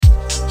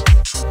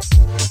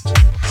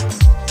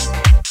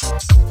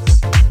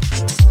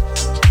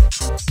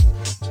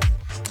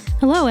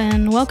Hello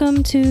and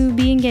welcome to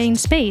Being Gay in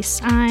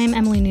Space. I'm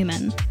Emily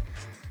Newman.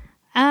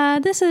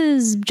 This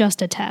is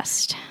just a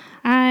test.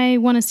 I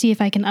want to see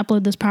if I can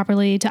upload this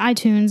properly to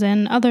iTunes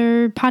and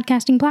other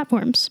podcasting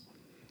platforms.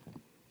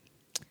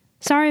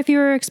 Sorry if you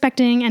were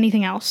expecting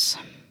anything else.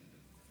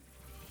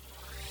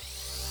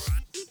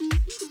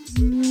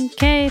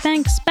 Okay,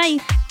 thanks. Bye.